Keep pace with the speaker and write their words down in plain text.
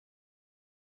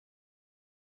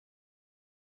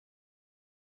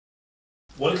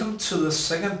Welcome to the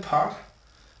second part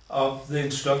of the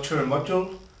introductory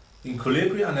module in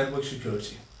Colibri and network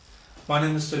security. My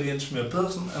name is Jens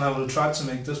Pedersen and I will try to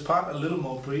make this part a little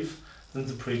more brief than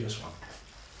the previous one.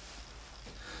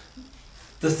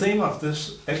 The theme of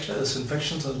this lecture is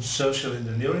infections and social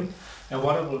engineering, and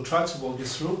what I will try to walk you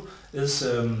through is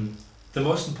the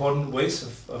most important ways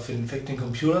of infecting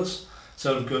computers.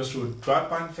 So it goes through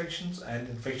drive-by infections and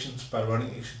infections by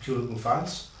running executable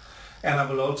files. And I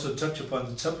will also touch upon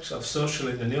the topics of social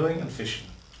engineering and phishing.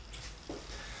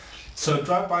 So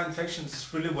drive-by infections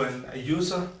is really when a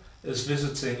user is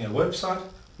visiting a website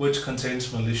which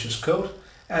contains malicious code,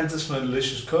 and this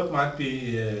malicious code might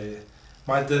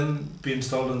then be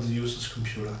installed on the user's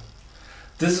computer.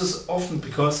 This is often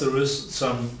because there is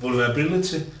some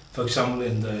vulnerability, for example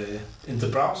in the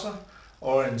browser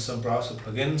or in some browser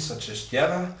plugins such as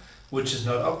Java, which is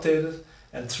not updated,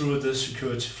 and through this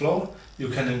security flaw you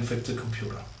can infect the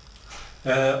computer.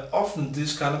 Often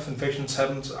these kind of infections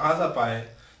happens either by,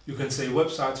 you can say,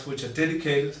 websites which are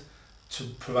dedicated to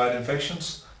provide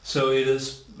infections. So it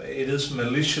is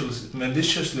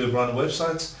maliciously run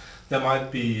websites. There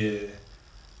might be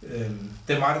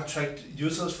they might attract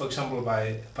users, for example,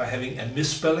 by having a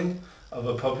misspelling of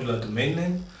a popular domain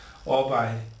name, or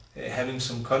by having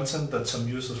some content that some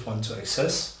users want to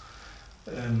access.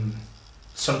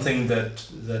 Something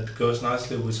that goes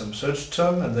nicely with some search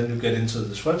term, and then you get into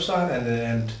this website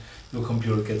and your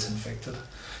computer gets infected.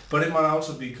 But it might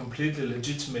also be completely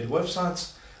legitimate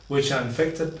websites which are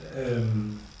infected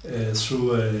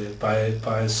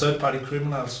by third-party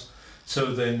criminals.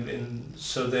 So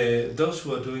those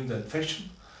who are doing the infection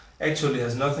actually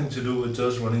has nothing to do with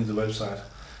those running the website.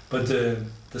 But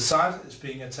the site is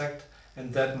being attacked,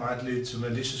 and that might lead to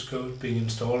malicious code being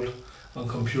installed on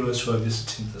computers who are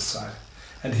visiting the site.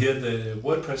 And here the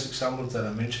WordPress examples that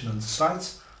I mentioned on the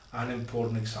slides are an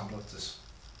important example of this.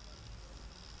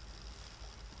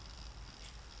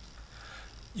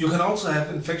 You can also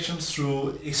have infections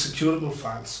through executable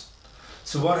files.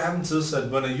 So what happens is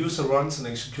that when a user runs an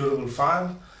executable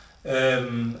file,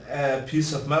 a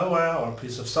piece of malware or a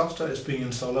piece of software is being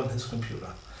installed on his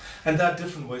computer. And there are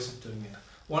different ways of doing it.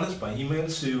 One is by email,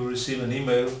 so you receive an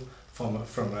email from a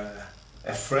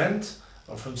friend,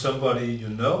 or from somebody you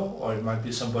know, or it might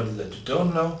be somebody that you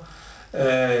don't know,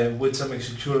 with some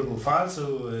executable file.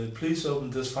 So please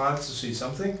open this file to see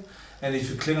something, and if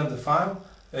you click on the file,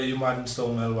 you might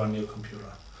install malware on your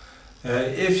computer.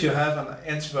 If you have an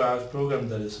antivirus program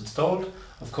that is installed,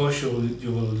 of course you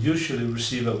will usually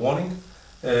receive a warning.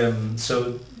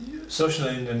 So social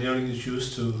engineering is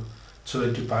used to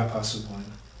let you bypass the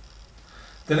warning.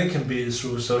 Then it can be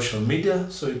through social media,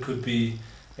 so it could be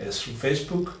through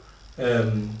Facebook,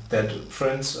 that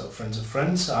friends of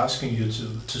friends are asking you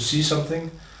to see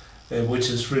something, which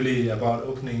is really about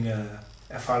opening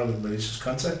a file with malicious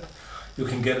content. You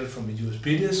can get it from a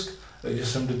USB disk, or you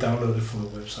simply download it from a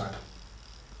website.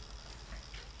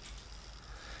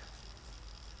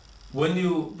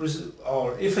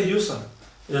 If a user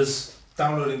is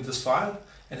downloading this file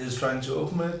and is trying to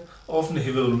open it, often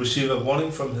he will receive a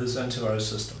warning from his antivirus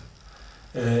system.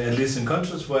 At least in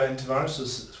countries where antivirus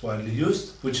is widely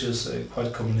used, which is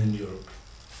quite common in Europe.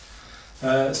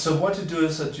 So what you do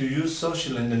is that you use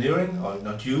social engineering, or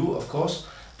not you of course,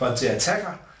 but the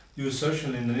attacker use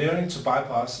social engineering to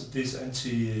bypass these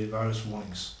antivirus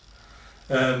warnings.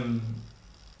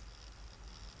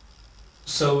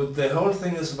 So the whole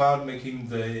thing is about making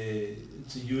the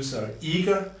user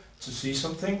eager to see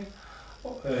something,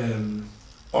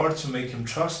 or to make him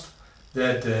trust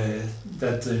that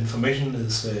the information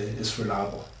is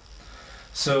reliable.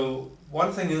 So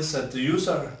one thing is that the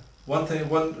user, one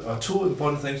or two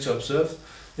important things to observe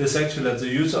is actually that the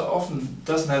user often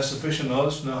doesn't have sufficient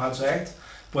knowledge to know how to act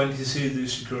when he sees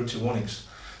these security warnings.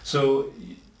 So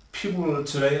people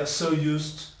today are so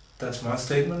used, that's my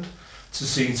statement, to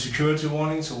seeing security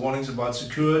warnings or warnings about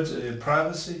security,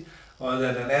 privacy, or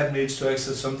that an app needs to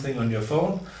access something on your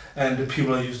phone, and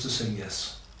people are used to saying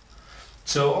yes.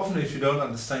 So often if you don't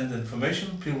understand the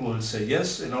information, people will say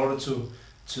yes in order to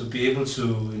be able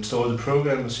to install the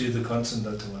program or see the content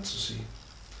that they want to see.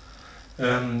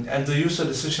 And the user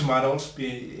decision might also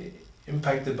be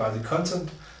impacted by the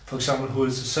content, for example, who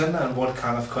is the sender and what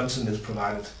kind of content is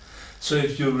provided. So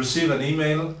if you receive an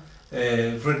email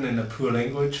written in a poor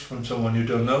language from someone you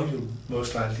don't know, you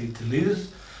most likely delete it.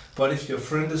 But if your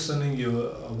friend is sending you,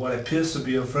 or what appears to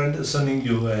be your friend is sending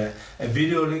you a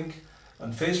video link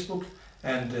on Facebook,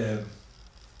 and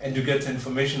you get the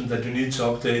information that you need to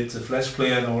update the Flash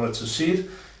player in order to see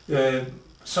it,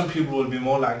 some people will be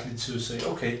more likely to say,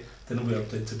 okay, then we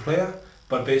update the player,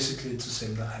 but basically it's the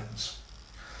same that happens.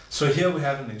 So here we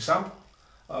have an example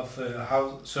of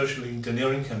how social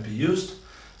engineering can be used.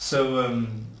 So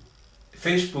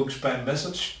Facebook spam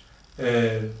message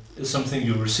is something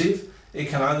you receive. It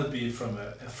can either be from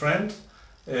a friend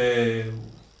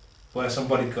where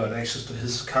somebody got access to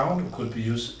his account, or could be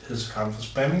used his account for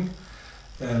spamming.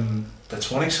 That's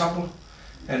one example.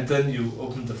 And then you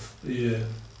open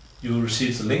you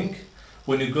receive the link.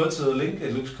 When you go to the link,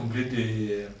 it looks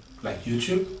completely like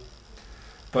YouTube,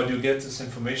 but you get this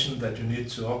information that you need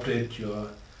to update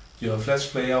your Flash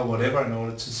player or whatever in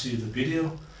order to see the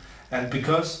video. And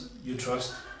because you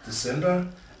trust the sender,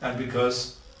 and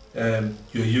because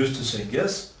you're used to saying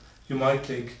yes, you might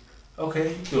click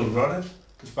OK, you'll run it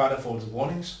despite of all the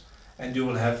warnings, and you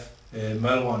will have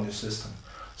malware on your system.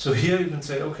 So here you can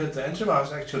say, okay, the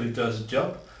antivirus actually does a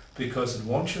job because it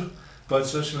wants you, but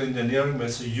social engineering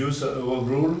makes the user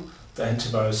overrule the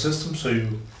antivirus system, so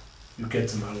you get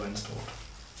the malware installed.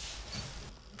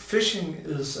 Phishing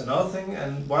is another thing,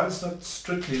 and while it's not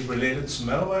strictly related to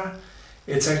malware,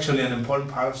 it's actually an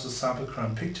important part of the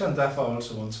cybercrime picture, and therefore I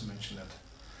also want to mention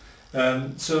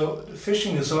it. So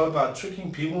phishing is all about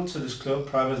tricking people to disclose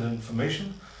private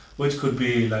information, which could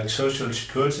be like social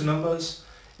security numbers,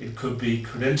 it could be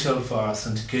credentials for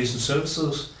authentication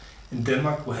services. In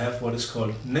Denmark we have what is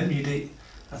called NemID.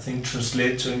 I think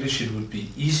translated to English it would be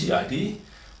Easy ID,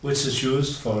 which is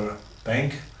used for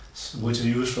bank, which is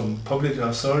used from public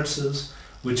authorities,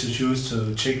 which is used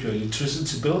to check your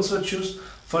electricity bills, so it's used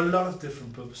for a lot of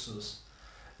different purposes.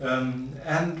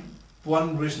 And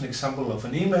one recent example of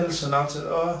an email is announced,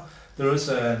 oh, there is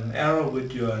an error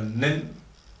with your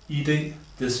NemID,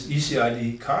 this Easy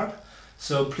ID card,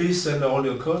 so please send all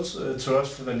your codes to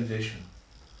us for validation.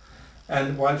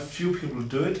 And while few people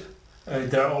do it,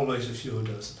 there are always a few who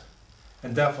does it,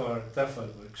 and therefore it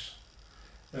works.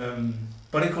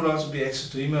 But it could also be access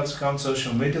to emails, accounts,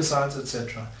 social media sites,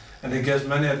 etc. And I guess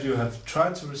many of you have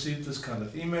tried to receive this kind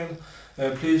of email.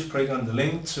 Please click on the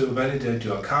link to validate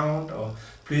your account, or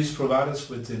please provide us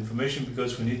with the information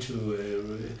because we need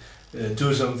to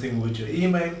do something with your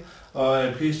email,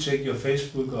 or please check your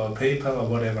Facebook or PayPal or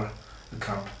whatever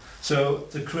account. So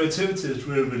the creativity is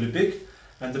really big,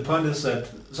 and the point is that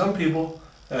some people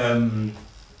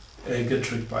get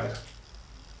tricked by it.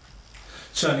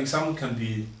 So an example can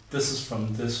be, this is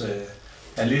from this a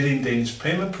leading Danish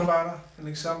payment provider, an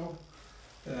example.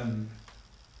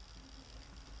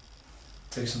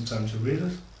 Take some time to read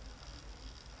it.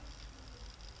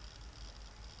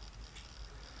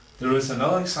 There is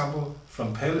another example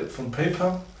from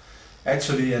PayPal.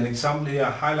 Actually an example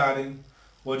here highlighting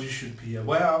what you should be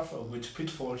aware of, or which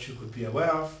pitfalls you could be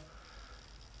aware of.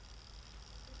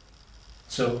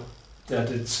 So that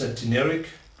it's a generic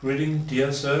greeting,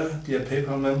 dear sir, dear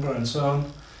PayPal member, and so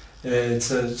on.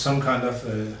 It's some kind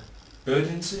of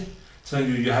urgency. So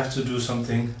you have to do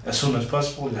something as soon as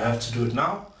possible, you have to do it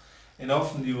now. And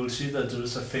often you will see that there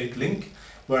is a fake link,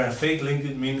 where a fake link,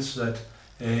 it means that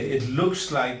it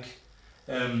looks like,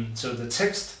 so the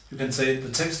text, you can say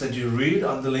the text that you read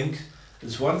on the link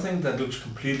is one thing that looks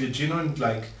completely genuine,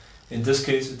 like in this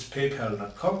case it's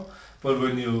paypal.com, but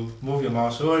when you move your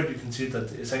mouse over it, you can see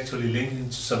that it's actually linking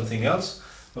to something else.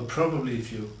 But probably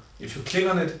if you click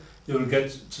on it, you will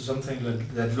get to something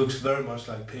that looks very much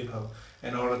like PayPal,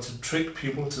 in order to trick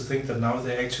people to think that now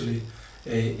they're actually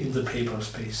in the PayPal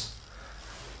space.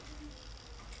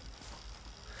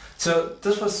 So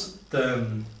this was the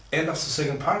end of the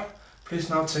second part. Please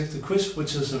now take the quiz,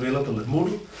 which is available at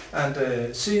Moodle,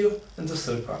 and see you in the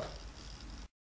third part.